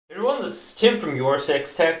everyone, this is Tim from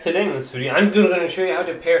YourSixTech. Today in this video, I'm going to show you how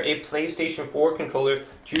to pair a PlayStation 4 controller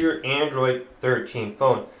to your Android 13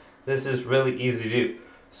 phone. This is really easy to do.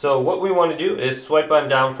 So what we want to do is swipe on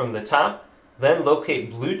down from the top, then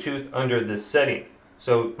locate Bluetooth under this setting.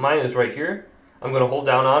 So mine is right here. I'm going to hold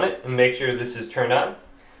down on it and make sure this is turned on.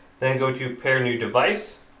 Then go to pair new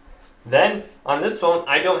device. Then on this phone,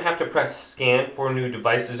 I don't have to press scan for new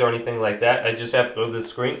devices or anything like that. I just have to go to the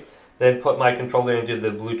screen. Then put my controller into the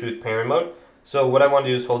Bluetooth pairing mode. So what I want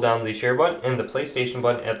to do is hold down the share button and the PlayStation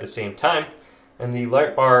button at the same time, and the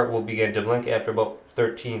light bar will begin to blink after about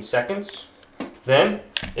 13 seconds. Then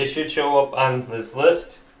it should show up on this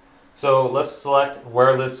list. So let's select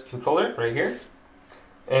wireless controller right here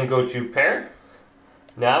and go to pair.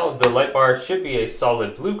 Now the light bar should be a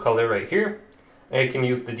solid blue color right here. And you can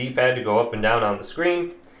use the D-pad to go up and down on the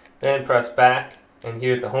screen. Then press back and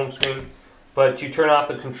here's the home screen. But to turn off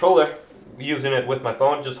the controller, using it with my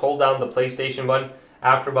phone, just hold down the PlayStation button.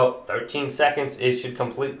 After about 13 seconds, it should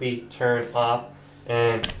completely turn off,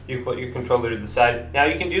 and you put your controller to the side. Now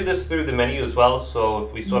you can do this through the menu as well, so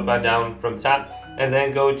if we swipe on down from the top, and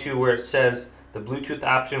then go to where it says the Bluetooth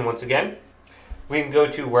option once again, we can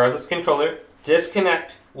go to wireless controller.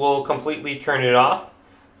 Disconnect will completely turn it off.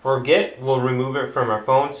 Forget will remove it from our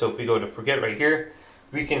phone, so if we go to forget right here,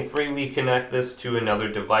 we can freely connect this to another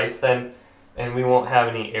device then, and we won't have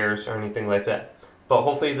any errors or anything like that. But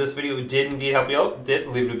hopefully this video did indeed help you out. If it did,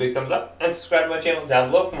 leave it a big thumbs up and subscribe to my channel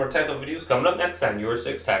down below for more technical videos coming up next time.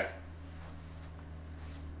 YourSixTech.